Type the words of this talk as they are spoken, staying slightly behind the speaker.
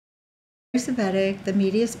The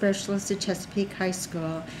media specialist at Chesapeake High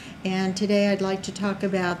School, and today I'd like to talk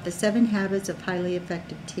about the 7 habits of highly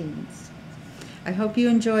effective teens. I hope you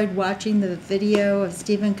enjoyed watching the video of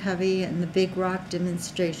Stephen Covey and the Big Rock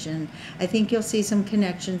demonstration. I think you'll see some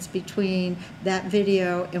connections between that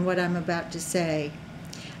video and what I'm about to say.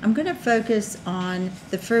 I'm going to focus on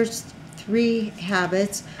the first 3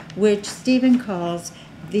 habits, which Stephen calls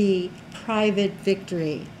the private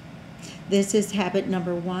victory. This is habit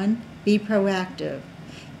number 1. Be proactive.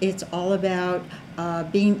 It's all about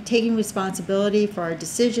taking responsibility for our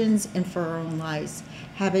decisions and for our own lives.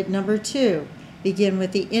 Habit number 2, begin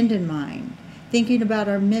with the end in mind, thinking about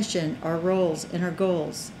our mission, our roles, and our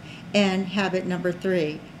goals. And habit number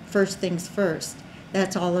 3, first things first.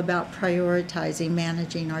 That's all about prioritizing,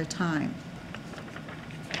 managing our time.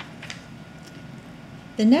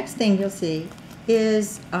 The next thing you'll see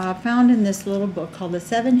is found in this little book called the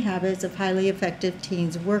 7 Habits of Highly Effective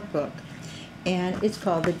Teens workbook, and it's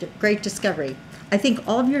called The Great Discovery. I think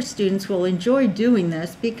all of your students will enjoy doing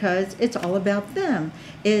this because it's all about them.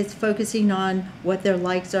 It's focusing on what their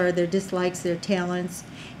likes are, their dislikes, their talents,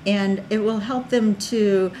 and it will help them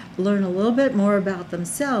to learn a little bit more about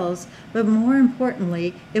themselves, but more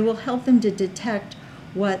importantly, it will help them to detect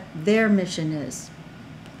what their mission is.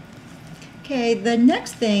 Okay, the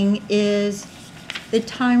next thing is the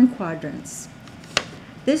time quadrants.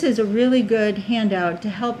 This is a really good handout to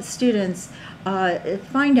help students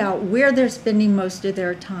find out where they're spending most of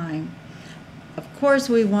their time. Of course,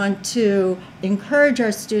 we want to encourage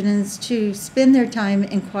our students to spend their time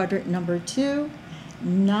in quadrant number 2,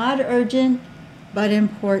 not urgent, but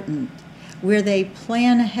important, where they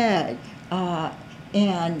plan ahead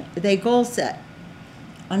and they goal set.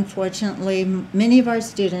 Unfortunately, many of our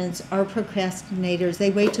students are procrastinators.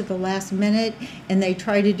 They wait to the last minute and they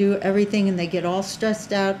try to do everything and they get all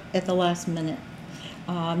stressed out at the last minute.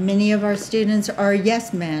 Many of our students are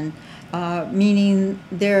yes men, meaning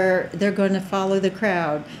they're going to follow the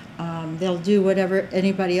crowd. They'll do whatever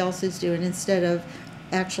anybody else is doing instead of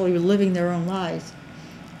actually living their own lives.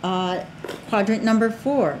 Quadrant number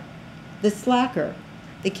 4, the slacker.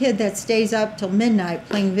 The kid that stays up till midnight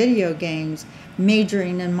playing video games,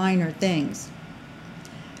 majoring in minor things.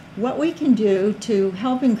 What we can do to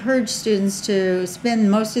help encourage students to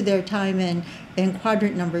spend most of their time in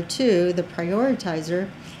quadrant number 2, the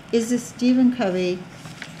prioritizer, is the Stephen Covey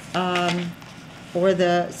or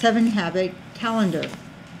the 7 habit calendar.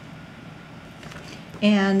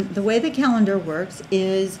 And the way the calendar works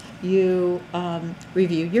is you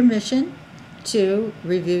review your mission, 2,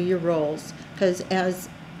 review your roles, because as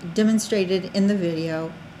demonstrated in the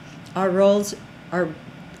video, our roles are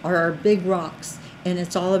our big rocks, and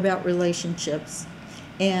it's all about relationships.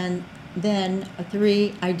 And then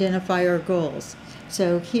 3, identify our goals.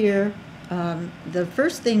 So here, the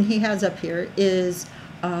first thing he has up here is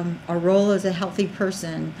our role as a healthy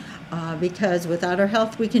person, because without our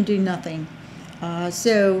health we can do nothing.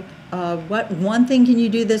 What one thing can you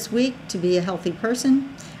do this week to be a healthy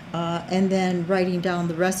person? And then writing down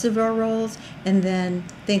the rest of our roles, and then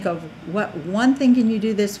think of what one thing can you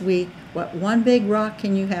do this week, what one big rock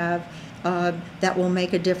can you have that will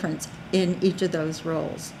make a difference in each of those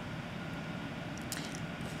roles.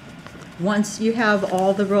 Once you have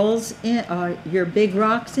all the roles in, your big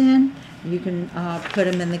rocks in, you can put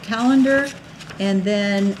them in the calendar, and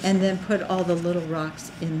then put all the little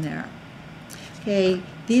rocks in there. Okay,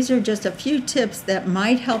 these are just a few tips that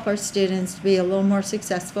might help our students to be a little more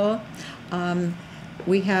successful.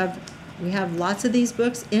 We have lots of these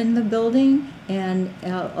books in the building, and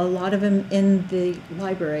a lot of them in the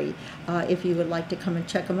library. If you would like to come and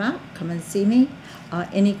check them out, come and see me.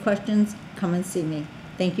 Any questions, come and see me.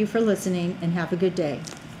 Thank you for listening, and have a good day.